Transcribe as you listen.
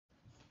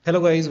Hello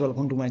guys,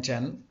 welcome to my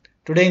channel.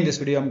 Today in this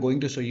video I'm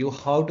going to show you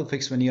how to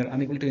fix when you're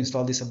unable to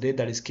install this update,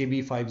 that is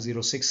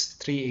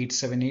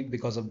KB5063878,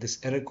 because of this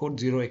error code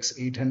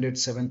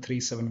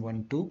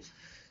 0x80073712.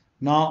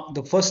 Now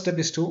the first step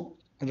is to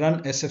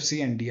run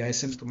SFC and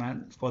DISM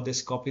command. For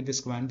this, copy this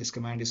command. This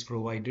command is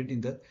provided in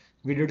the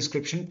video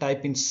description.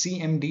 Type in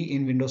CMD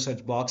in Windows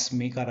search box,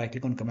 make a right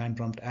click on command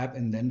prompt app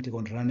and then click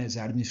on run as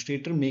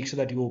administrator. Make sure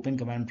that you open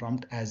command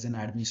prompt as an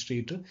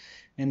administrator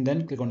and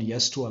then click on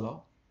yes to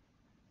allow.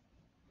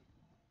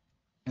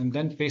 And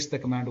then paste the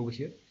command over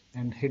here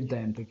and hit the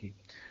enter key.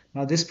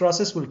 Now this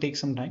process will take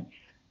some time.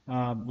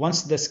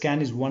 Once the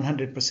scan is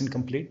 100%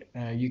 complete,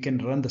 you can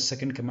run the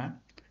second command.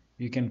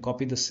 You can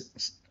copy the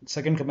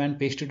second command,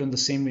 paste it on the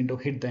same window,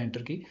 hit the enter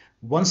key.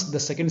 Once the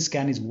second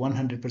scan is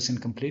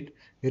 100% complete,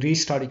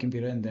 restart your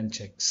computer and then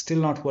check.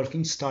 Still not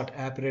working, start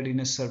app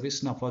readiness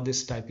service. Now for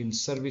this, type in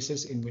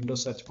services in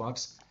Windows search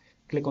box,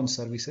 click on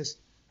services.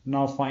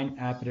 Now find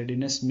app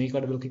readiness, make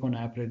a double click on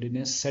app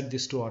readiness, set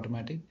this to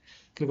automatic,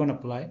 click on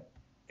apply.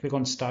 Click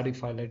on start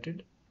if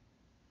highlighted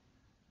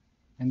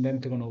and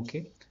then click on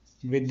OK.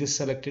 With this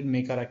selected,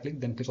 make a right click,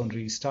 then click on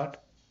restart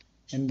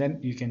and then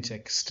you can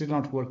check. Still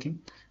not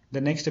working. The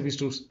next step is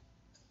to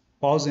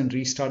pause and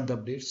restart the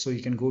update. So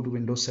you can go to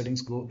Windows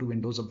settings, go to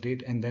Windows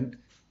update and then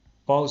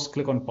pause,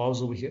 click on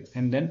pause over here,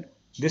 and then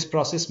this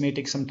process may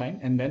take some time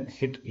and then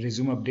hit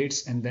resume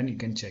updates and then you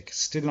can check.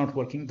 Still not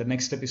working. The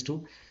next step is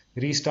to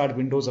restart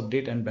Windows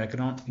update and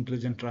background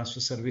intelligent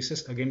transfer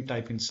services. Again,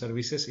 type in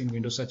services in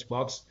Windows search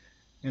box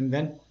and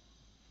then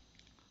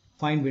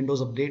find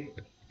Windows update.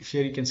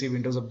 Here you can see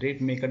Windows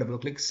update, make a double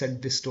click,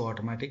 set this to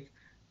automatic,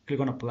 click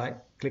on apply,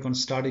 click on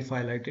start if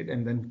highlighted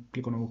and then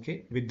click on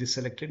OK. With this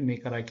selected,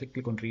 make a right click,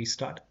 click on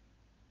restart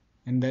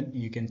and then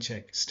you can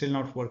check. Still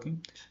not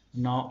working.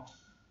 Now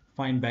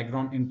find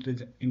background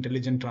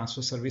intelligent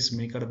transfer service,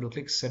 make a double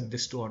click, set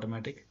this to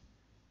automatic,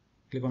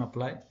 click on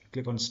apply,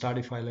 click on start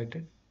if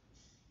highlighted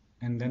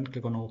and then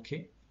click on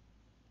OK.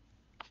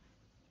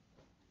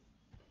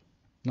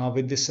 Now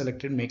with this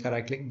selected, make a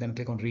right click, then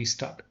click on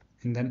restart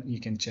and then you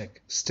can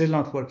check. Still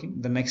not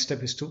working. The next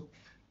step is to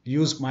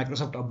use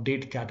Microsoft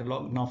Update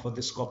Catalog. Now for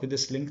this, copy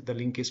this link. The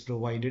link is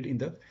provided in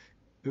the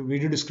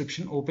video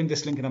description. Open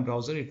this link in a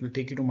browser. It will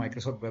take you to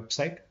Microsoft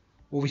website.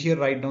 Over here,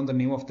 write down the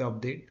name of the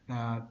update.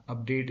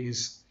 Update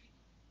is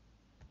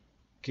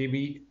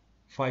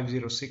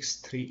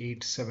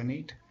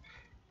KB5063878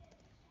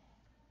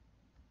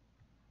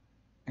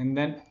 and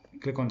then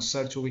click on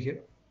search over here.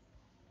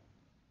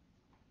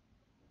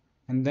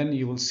 And then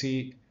you will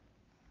see,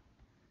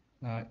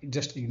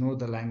 just ignore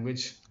the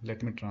language,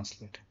 let me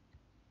translate.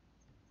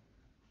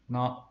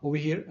 Now over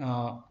here,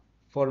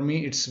 for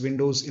me it's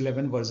Windows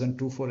 11 version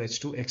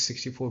 24H2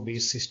 x64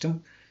 based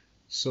system.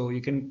 So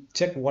you can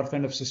check what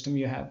kind of system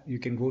you have. You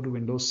can go to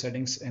Windows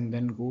settings and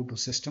then go to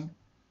system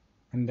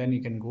and then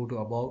you can go to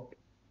about.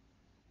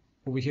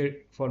 Over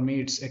here for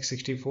me it's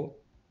x64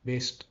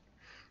 based.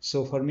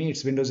 So for me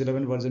it's Windows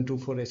 11 version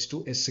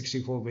 24H2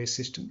 x64 based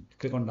system.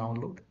 Click on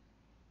download.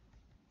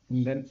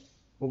 And then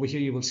over here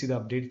you will see the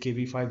update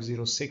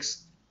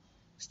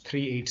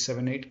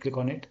KB5063878. Click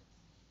on it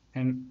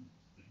and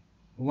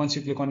once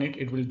you click on it,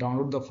 it will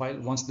download the file.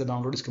 Once the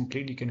download is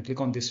complete, you can click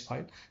on this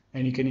file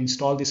and you can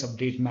install this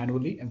update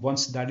manually, and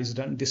once that is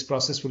done, this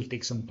process will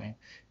take some time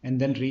and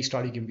then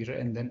restart your computer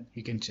and then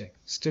you can check.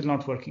 Still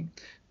not working.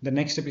 The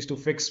next step is to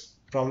fix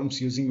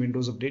problems using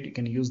Windows Update. You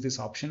can use this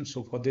option.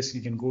 So for this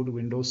you can go to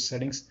Windows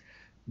settings,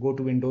 go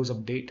to Windows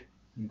Update,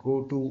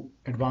 go to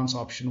advanced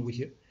option over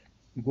here,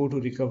 go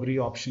to recovery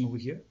option over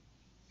here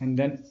and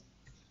then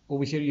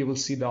over here you will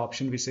see the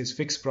option which says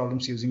fix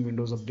problems using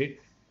Windows Update.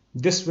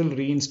 This will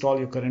reinstall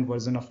your current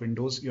version of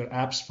Windows. Your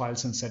apps,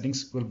 files and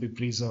settings will be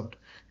preserved.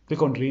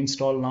 Click on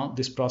reinstall now.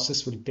 This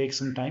process will take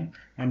some time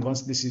and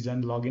once this is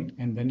done, log in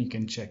and then you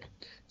can check.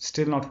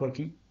 Still not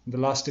working. The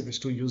last step is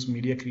to use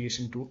media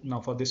creation tool.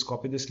 Now for this,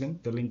 copy this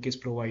link. The link is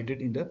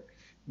provided in the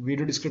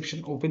video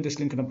description. Open this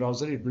link in a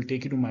browser. It will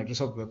take you to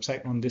Microsoft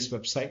website. On this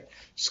website,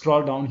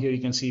 scroll down here,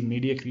 you can see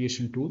media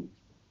creation tool.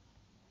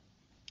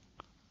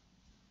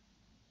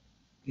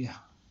 Yeah.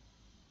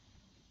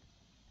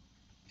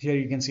 Here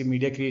you can see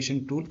media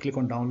creation tool. Click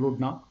on download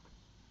now.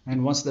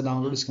 And once the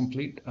download is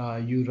complete,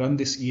 you run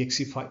this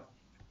exe file.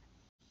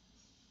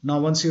 Now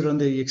once you run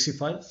the exe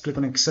file, click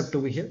on accept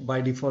over here.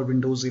 By default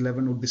Windows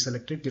 11 would be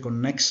selected. Click on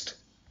next.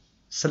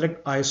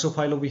 Select ISO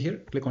file over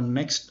here. Click on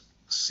next.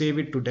 Save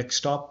it to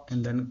desktop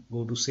and then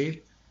go to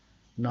save.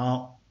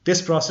 Now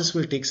this process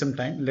will take some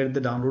time. Let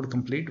the download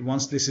complete.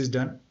 Once this is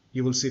done,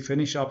 you will see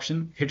finish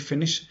option. Hit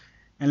finish.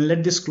 And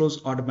let this close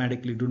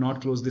automatically. Do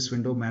not close this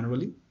window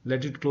manually.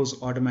 Let it close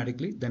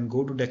automatically. Then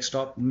go to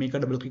desktop, make a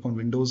double click on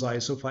Windows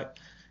ISO file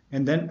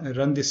and then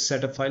run this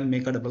setup file,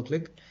 make a double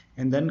click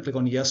and then click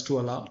on yes to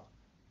allow.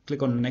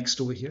 Click on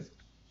next over here.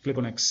 Click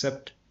on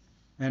accept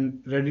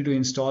and ready to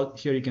install.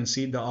 Here you can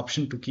see the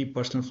option to keep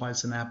personal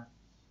files and app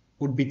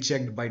would be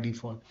checked by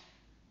default.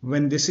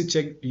 When this is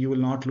checked, you will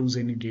not lose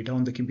any data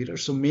on the computer.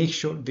 So make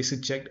sure this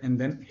is checked and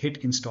then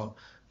hit install.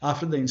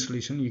 After the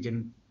installation, you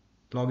can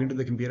log into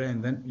the computer,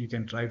 and then you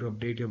can try to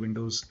update your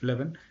Windows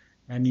 11,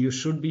 and you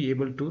should be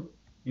able to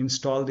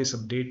install this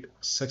update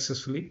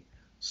successfully.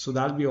 So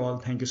that'll be all.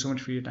 Thank you so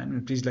much for your time,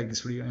 and please like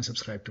this video and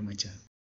subscribe to my channel.